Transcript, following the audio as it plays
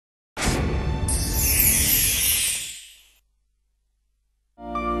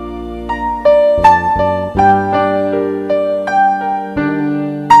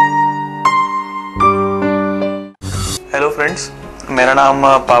नाम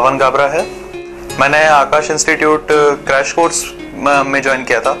पावन गाबरा है। मैंने आकाश इंस्टीट्यूट क्रैश कोर्स में ज्वाइन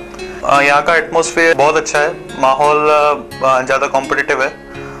किया था। यहाँ का एटमॉस्फेयर बहुत अच्छा है, माहौल ज़्यादा कॉम्पिटिटिव है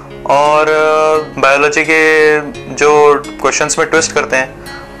और बायोलॉजी के जो क्वेश्चंस में ट्विस्ट करते हैं,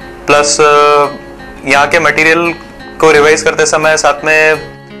 प्लस यहाँ के मटेरियल को रिवाइज करते समय साथ में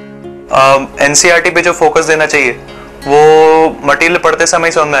एनसीईआरटी पे जो फोकस देना चाहिए वो मटेरियल पढ़ते समय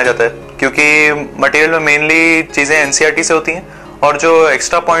ही समझ में आ जाता है, क्योंकि मटेरियल में मेनली चीज़ें एनसीईआरटी से होती हैं और जो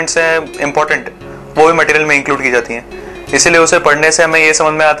एक्स्ट्रा पॉइंट्स हैं इम्पोर्टेंट वो भी मटेरियल में इंक्लूड की जाती हैं। इसीलिए उसे पढ़ने से हमें ये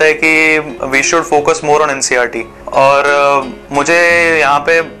समझ में आता है कि we should focus more on NCERT. और मुझे यहाँ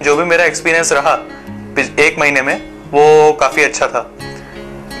पे जो भी मेरा एक्सपीरियंस रहा 1 महीने में वो काफ़ी अच्छा था,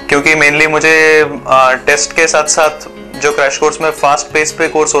 क्योंकि मेनली मुझे टेस्ट के साथ साथ जो क्रैश कोर्स में फास्ट पेस पे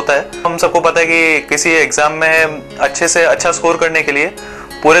कोर्स होता है, हम सबको पता है कि किसी एग्जाम में अच्छे से अच्छा स्कोर करने के लिए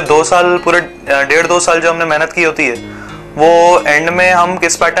पूरे 2 साल, पूरे 1.5-2 साल जो हमने मेहनत की होती है वो एंड में हम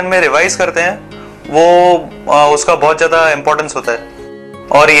किस पैटर्न में रिवाइज करते हैं वो उसका बहुत ज़्यादा इम्पोर्टेंस होता है।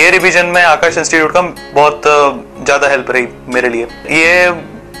 और ये रिवीजन में आकाश इंस्टीट्यूट का बहुत ज़्यादा हेल्प रही मेरे लिए। ये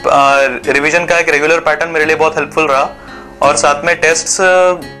रिवीजन का एक रेगुलर पैटर्न मेरे लिए बहुत हेल्पफुल रहा और साथ में tests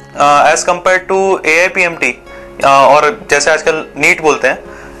as compare to AIPMT और जैसे आजकल नीट बोलते हैं,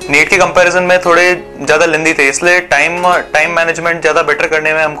 नीट के कंपैरिजन में थोड़े ज़्यादा लेंदी थे, इसलिए टाइम मैनेजमेंट ज़्यादा बेटर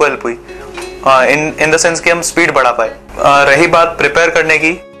करने में हमको हेल्प हुई इन द सेंस कि हम स्पीड बढ़ा पाए। रही बात प्रिपेयर करने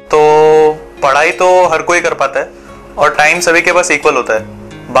की, तो पढ़ाई तो हर कोई कर पाता है और टाइम सभी के पास इक्वल होता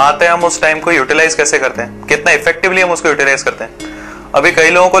है। बात है हम उस टाइम को यूटिलाइज कैसे करते हैं, कितना इफेक्टिवली हम उसको यूटिलाइज करते हैं। अभी कई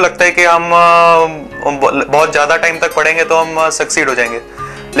लोगों को लगता है कि हम बहुत ज़्यादा टाइम तक पढ़ेंगे तो हम सक्सीड हो जाएंगे,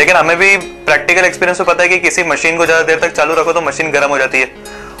 लेकिन हमें भी प्रैक्टिकल एक्सपीरियंस से पता है कि किसी मशीन को ज़्यादा देर तक चालू रखो तो मशीन गर्म हो जाती है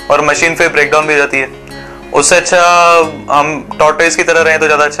और मशीन फिर ब्रेकडाउन भी हो जाती है। उससे अच्छा हम टॉर्टोइज की तरह रहें तो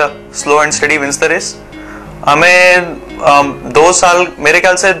ज़्यादा अच्छा। Slow and study wins the race. हमें 2 साल, मेरे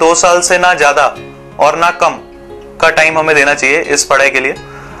ख्याल से 2 साल से ना ज़्यादा और ना कम का टाइम हमें देना चाहिए इस पढ़ाई के लिए।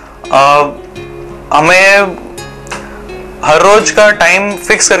 हमें हर रोज का टाइम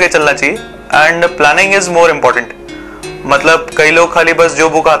फिक्स करके चलना चाहिए and planning is more important. मतलब कई लोग खाली बस जो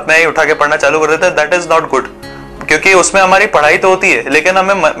बुक हाथ में आई उठा के पढ़ना चालू कर देते हैं, दैट इज नॉट गुड, क्योंकि उसमें हमारी पढ़ाई तो होती है लेकिन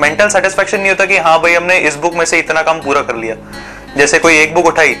हमें मेंटल सेटिस्फेक्शन नहीं होता कि हाँ भाई हमने इस बुक में से इतना काम पूरा कर लिया। जैसे कोई एक बुक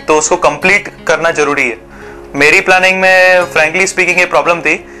उठाई तो उसको कंप्लीट करना जरूरी है। मेरी प्लानिंग में फ्रैंकली स्पीकिंग ये प्रॉब्लम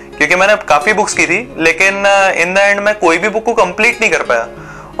थी, क्योंकि मैंने काफी बुक्स की थी लेकिन इन द एंड में कोई भी बुक को कंप्लीट नहीं कर पाया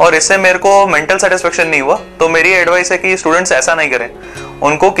और इससे मेरे को मेंटल सेटिस्फेक्शन नहीं हुआ। तो मेरी एडवाइस है कि स्टूडेंट्स ऐसा नहीं करें,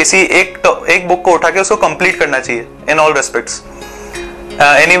 उनको किसी एक बुक को उठा के उसको कंप्लीट करना चाहिए इन ऑल रेस्पेक्ट्स।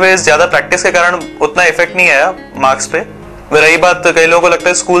 एनीवेज ज़्यादा प्रैक्टिस के कारण उतना इफेक्ट नहीं आया मार्क्स पे। रही बात, कई लोगों को लगता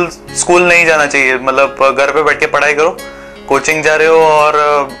है स्कूल नहीं जाना चाहिए, मतलब घर पे बैठ के पढ़ाई करो, कोचिंग जा रहे हो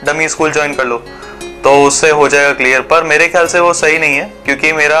और डमी स्कूल ज्वाइन कर लो तो उससे हो जाएगा क्लियर। पर मेरे ख्याल से वो सही नहीं है,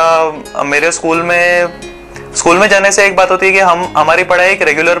 क्योंकि मेरे स्कूल में जाने से एक बात होती है कि हमारी पढ़ाई एक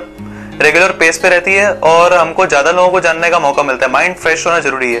रेगुलर पेस पे रहती है और हमको ज़्यादा लोगों को जानने का मौका मिलता है। माइंड फ्रेश होना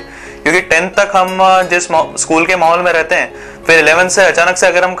जरूरी है, क्योंकि 10th तक हम जिस स्कूल के माहौल में रहते हैं, फिर 11th से अचानक से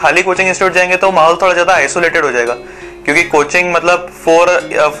अगर हम खाली कोचिंग इंस्टीट्यूट जाएंगे तो माहौल थोड़ा ज़्यादा आइसोलेटेड हो जाएगा, क्योंकि कोचिंग मतलब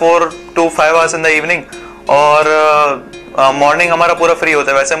 4 to 5 hours in the evening और मॉर्निंग हमारा पूरा फ्री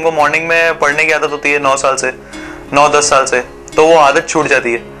होता है। वैसे हमको मॉर्निंग में पढ़ने की आदत होती है 9-10 साल से, तो वो आदत छूट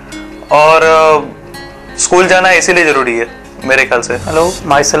जाती है और स्कूल जाना इसीलिए जरूरी है मेरे ख्याल से। Hello,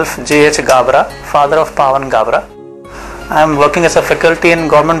 myself J.H. Gabra, father of Pawan Gabra. I am working as a faculty in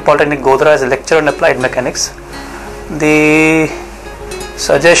Government Polytechnic Godhra as a lecturer in applied mechanics. The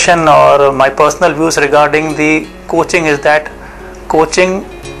suggestion or my personal views regarding the coaching is that coaching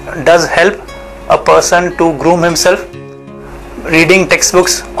does help a person to groom himself. Reading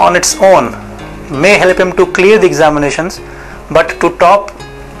textbooks on its own may help him to clear the examinations, but to top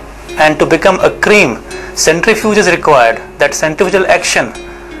and to become a cream, centrifuge is required. That centrifugal action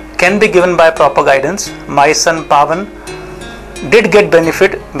can be given by proper guidance. My son Pawan did get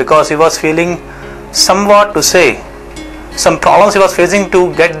benefit because he was feeling somewhat to say some problems he was facing to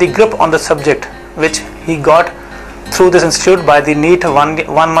get the grip on the subject, which he got through this institute by the NEET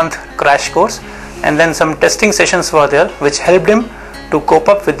one month crash course, and then some testing sessions were there which helped him to cope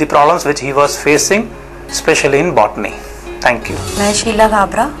up with the problems which he was facing, especially in botany. Thank you. मैं शीला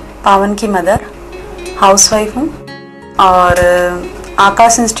गाबरा, पावन की mother, housewife हूँ और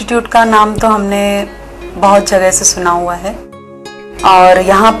आकाश institute का नाम तो हमने बहुत जगह से सुना हुआ है और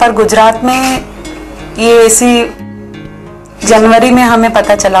यहाँ पर गुजरात में ये ऐसी जनवरी में हमें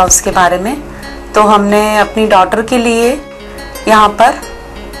पता चला उसके बारे में, तो हमने अपनी डॉटर के लिए यहाँ पर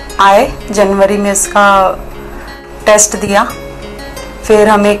आए, जनवरी में इसका टेस्ट दिया, फिर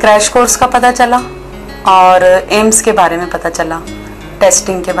हमें क्रैश कोर्स का पता चला और एम्स के बारे में पता चला।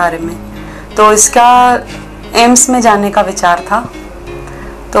 टेस्टिंग के बारे में। तो इसका एम्स में जाने का विचार था,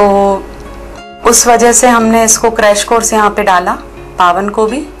 तो उस वजह से हमने इसको क्रैश कोर्स यहाँ पे डाला। पावन को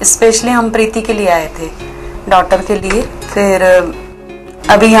भी स्पेशली हम प्रीति के लिए आए थे, डॉटर के लिए। फिर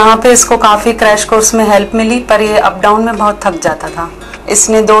अभी यहाँ पे इसको काफ़ी क्रैश कोर्स में हेल्प मिली, पर ये अप डाउन में बहुत थक जाता था।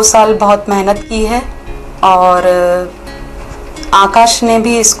 इसने 2 साल बहुत मेहनत की है और आकाश ने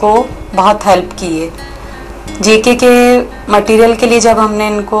भी इसको बहुत हेल्प की है। जीके के मटेरियल के लिए जब हमने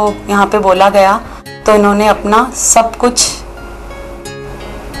इनको यहाँ पे बोला गया तो इन्होंने अपना सब कुछ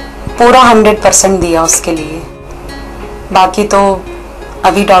पूरा 100% दिया उसके लिए। बाकी तो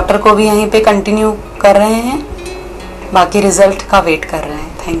अभी डॉटर को भी यहीं पे कंटिन्यू कर रहे हैं, बाकी रिजल्ट का वेट कर रहे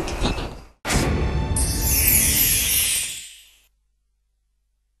हैं। Thank you.